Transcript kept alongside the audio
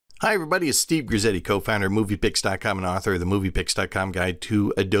Hi everybody, it's Steve Grizzetti, co-founder of MoviePix.com and author of the MoviePix.com Guide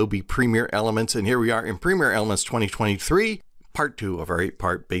to Adobe Premiere Elements. And here we are in Premiere Elements 2023, part 2 of our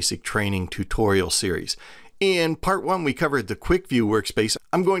 8-part basic training tutorial series. In part 1, we covered the Quick View workspace.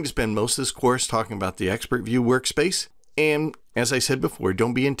 I'm going to spend most of this course talking about the Expert View workspace. And as I said before,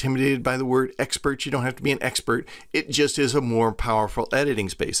 don't be intimidated by the word expert. You don't have to be an expert. It just is a more powerful editing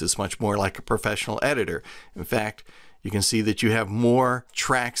space. It's much more like a professional editor. In fact, you can see that you have more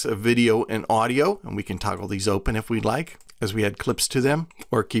tracks of video and audio, and we can toggle these open if we'd like, as we add clips to them,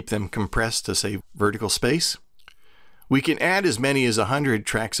 or keep them compressed to save vertical space. We can add as many as 100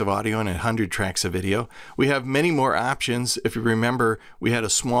 tracks of audio and 100 tracks of video. We have many more options. If you remember, we had a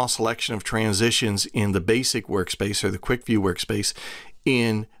small selection of transitions in the basic workspace or the Quick View workspace.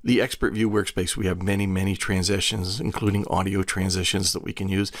 In the Expert View workspace, we have many transitions, including audio transitions that we can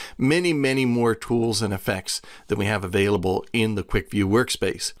use. Many more tools and effects than we have available in the Quick View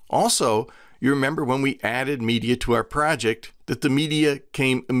workspace. Also, you remember when we added media to our project, that the media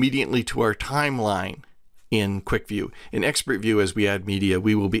came immediately to our timeline in Quick View. In Expert View, as we add media,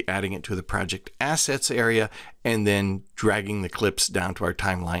 we will be adding it to the project assets area and then dragging the clips down to our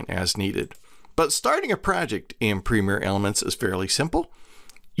timeline as needed. But starting a project in Premiere Elements is fairly simple.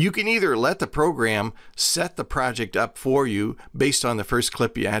 You can either let the program set the project up for you based on the first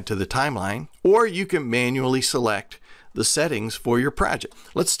clip you add to the timeline, or you can manually select the settings for your project.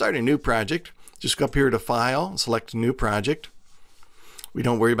 Let's start a new project. Just go up here to File and select a new project. We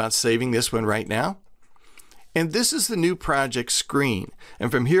don't worry about saving this one right now. And this is the new project screen.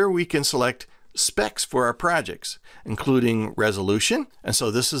 And from here we can select specs for our projects, including resolution. And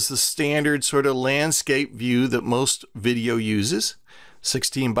so this is the standard sort of landscape view that most video uses,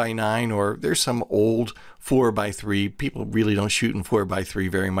 16:9, or there's some old 4:3. People really don't shoot in 4:3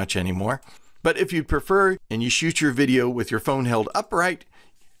 very much anymore. But if you prefer and you shoot your video with your phone held upright,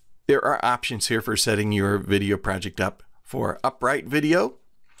 there are options here for setting your video project up for upright video,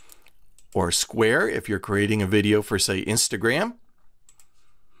 or square if you're creating a video for, say, Instagram,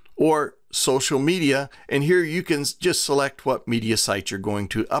 or social media. And here you can just select what media site you're going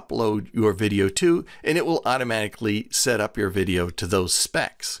to upload your video to, and it will automatically set up your video to those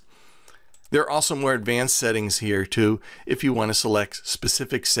specs. There are also more advanced settings here too if you want to select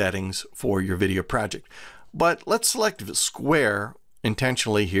specific settings for your video project. But let's select square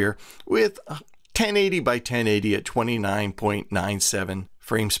intentionally here with 1080 by 1080 at 29.97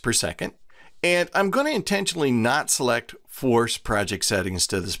 frames per second. And I'm going to intentionally not select force project settings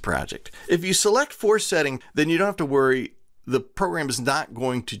to this project. If you select force setting, then you don't have to worry. The program is not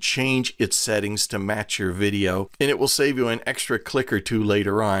going to change its settings to match your video, and it will save you an extra click or two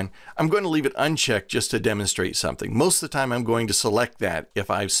later on. I'm going to leave it unchecked just to demonstrate something. Most of the time I'm going to select that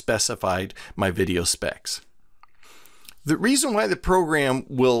if I've specified my video specs. The reason why the program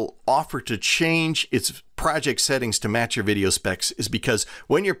will offer to change its project settings to match your video specs is because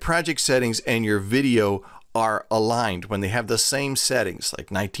when your project settings and your video are aligned, when they have the same settings,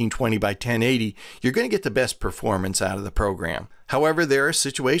 like 1920 by 1080, you're going to get the best performance out of the program. However, there are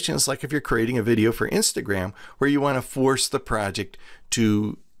situations like if you're creating a video for Instagram where you want to force the project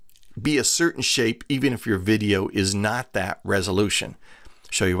to be a certain shape even if your video is not that resolution.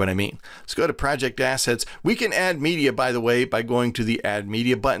 Show you what I mean. Let's go to Project Assets. We can add media, by the way, by going to the Add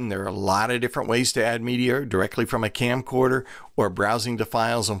Media button. There are a lot of different ways to add media directly from a camcorder or browsing to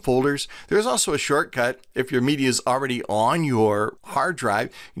files and folders. There's also a shortcut. If your media is already on your hard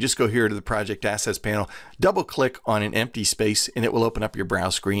drive, you just go here to the Project Assets panel, double click on an empty space, and it will open up your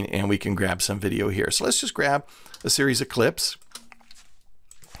browse screen, and we can grab some video here. So let's just grab a series of clips.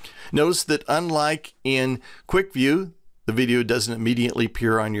 Notice that unlike in Quick View, the video doesn't immediately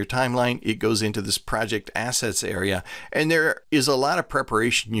appear on your timeline. It goes into this Project Assets area, and there is a lot of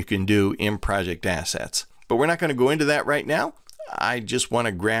preparation you can do in Project Assets. But we're not going to go into that right now. I just want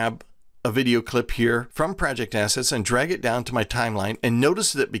to grab a video clip here from Project Assets and drag it down to my timeline, and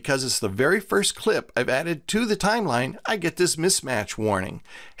notice that because it's the very first clip I've added to the timeline, I get this mismatch warning.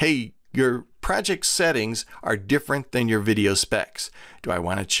 Hey, your project settings are different than your video specs. Do I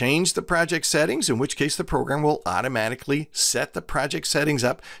want to change the project settings? In which case the program will automatically set the project settings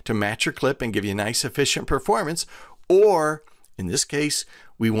up to match your clip and give you nice efficient performance. Or in this case,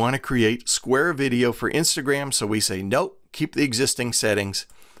 we want to create square video for Instagram. So we say, nope, keep the existing settings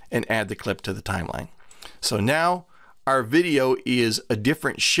and add the clip to the timeline. So now our video is a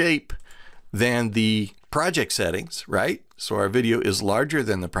different shape than the project settings, right? So our video is larger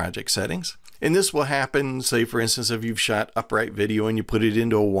than the project settings. And this will happen, say for instance, if you've shot upright video and you put it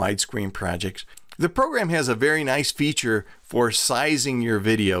into a widescreen project. The program has a very nice feature for sizing your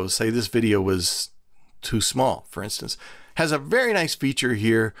video. Say this video was too small, for instance. has a very nice feature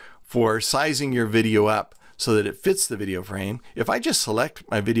here for sizing your video up so that it fits the video frame. If I just select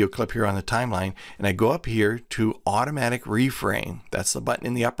my video clip here on the timeline and I go up here to automatic reframe, that's the button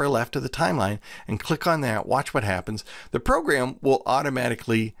in the upper left of the timeline, and click on that, watch what happens. The program will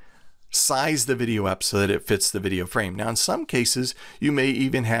automatically size the video up so that it fits the video frame. Now in some cases you may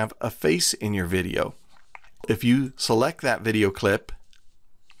even have a face in your video. If you select that video clip,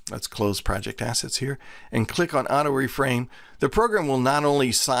 let's close Project Assets here, and click on Auto Reframe, the program will not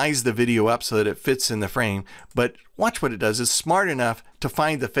only size the video up so that it fits in the frame, but watch what it does. It's smart enough to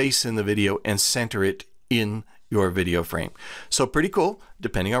find the face in the video and center it in your video frame. So pretty cool,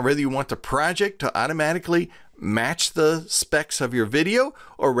 depending on whether you want the project to automatically match the specs of your video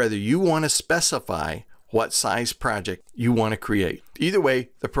or whether you want to specify what size project you want to create. Either way,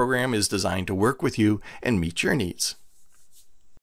 the program is designed to work with you and meet your needs.